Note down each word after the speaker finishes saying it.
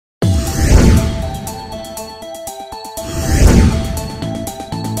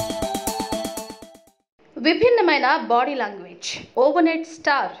విభిన్నమైన body language, overnight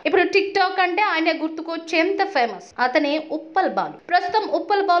star. ఇప్పుడు tick talk అంటే ఆయన గుర్తుకొచ్చేంత ఫేమస్ అతనే ఉప్పల్ బాలు. ప్రస్తుతం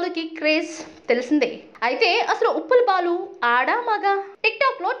ఉప్పల్ బాలుకి క్రేజ్ తెలిసిందే. అయితే అసలు ఉప్పల్ బాలు ఆడా మగా? టిక్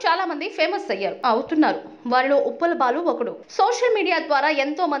టాక్ లో చాలా మంది ఫేమస్ అవుతున్నారు. వారిలో ఉప్పల్ బాలు ఒకడు. సోషల్ మీడియా ద్వారా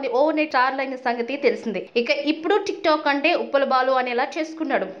ఎంతో మంది ఓవర్నైట్ స్టార్లైన సంగతి తెలిసిందే. ఇక ఇప్పుడు టిక్ టాక్ అంటే ఉప్పల్ బాలు అనేలా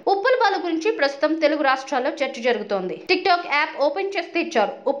చేసుకున్నాడు. ఉప్పల్ బాలు గురించి ప్రస్తుతం తెలుగు రాష్ట్రాల్లో చర్చ జరుగుతోంది. టిక్ టాక్ యాప్ ఓపెన్ చేస్తే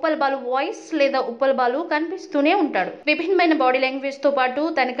ఇచ్చారు ఉప్పల్ బాలు వాయిస్ లేదా ఉప్పల్ బాలు కనిపిస్తూనే ఉంటాడు. విభిన్నమైన బాడీ లాంగ్వేజ్ తో పాటు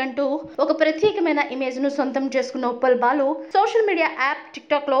తనకంటూ ఒక ప్రత్యేకమైన ఇమేజ్ ను సొంతం చేసుకున్న Uppal Balu social media app tick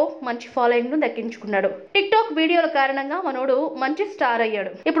talk లో మంచి ఫాలోయింగ్ ను దక్కించుకున్నాడు. టిక్ టాక్ వీడియోల కారణంగా మనోడు మంచి స్టార్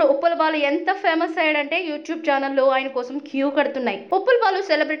అయ్యాడు. ఇప్పుడు ఉప్పల్ బాలు ఎంత ఫేమస్ అయ్యాడంటే యూట్యూబ్ ఛానల్లో ఆయన కోసం క్యూ కడుతున్నాయి. ఉప్పల్ బాలు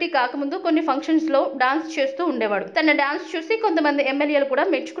సెలబ్రిటీ కాకముందు కొన్ని ఫంక్షన్స్ లో డాన్స్ చేస్తూ ఉండేవాడు. తన డాన్స్ చూసి కొంతమంది ఎమ్మెల్యేలు కూడా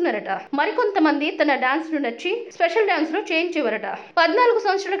మెచ్చుకున్నారట. మరికొంతమంది తన డాన్స్ ను నచ్చి స్పెషల్ డాన్స్ ను చేయించేవారట. 14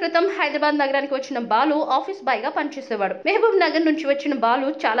 సంవత్సరాల క్రితం హైదరాబాద్ నగరానికి వచ్చిన బాలు ఆఫీస్ బాయ్ గా పనిచేసేవాడు. మహబూబ్ నగర్ నుంచి వచ్చిన బాలు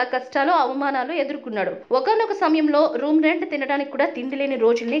చాలా కష్టాలు, అవమానాలు ఎదుర్కొన్నాడు. ఒకనొక సమయంలో రూమ్ రెంట్ తినడానికి కూడా తిండి లేని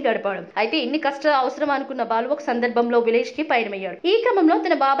రోజుల్ని గడిపాడు. అయితే ఇన్ని కష్టాలు అవసరం అనుకున్న బాలు ఒక సందర్భంలో విలేజ్ కి పయనమయ్యాడు. ఈ క్రమంలో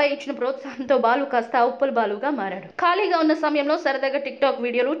తన బాబాయ్ ఇచ్చిన ప్రోత్సాహంతో బాలు కాస్త ఉప్పల్ బాలుగా మారాడు. ఖాళీగా ఉన్న సమయంలో సరదాగా టిక్ టాక్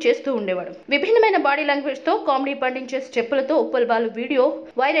వీడియోలు చేస్తూ ఉండేవాడు. విభిన్నమైన బాడీ లాంగ్వేజ్ తో కామెడీ పండించే స్టెప్పులతో ఉప్పల్ బాలు వీడియో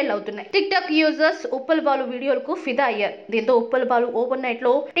వైరల్ అవుతున్నాయి. Tick talk users Uppal Balu వీడియోలకు ఫిదా అయ్యారు. దీంతో ఉప్పల్ బాలు ఓవర్ నైట్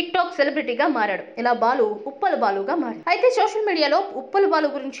లో టిక్ టాక్ సెలబ్రిటీగా మారాడు. ఇలా బాలు ఉప్పల్ బాలుగా మారాడు. అయితే సోషల్ మీడియాలో ఉప్పల్ బాలు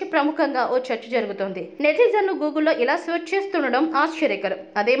గురించి ప్రముఖంగా ఓ చర్చ జరుగుతోంది. నెటిజన్లు గూగుల్లో ఇలా సెర్చ్ చేస్తుండడం ఆశ్చర్యకరం.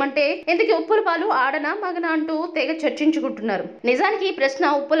 అదేమంటే ఇంతకీ ఉప్పల్ బాలు ఆడనా మగనా అంటూ తెగ చర్చించుకుంటున్నారు. నిజానికి ఈ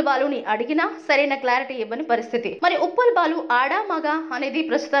ప్రశ్న ఉప్పల్ బాలుని అడిగినా సరైన క్లారిటీ ఇవ్వని పరిస్థితి. మరి ఉప్పల్ బాలు ఆడా మగా అనేది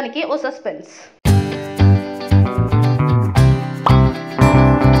ప్రస్తుతానికి ఓ సస్పెన్స్.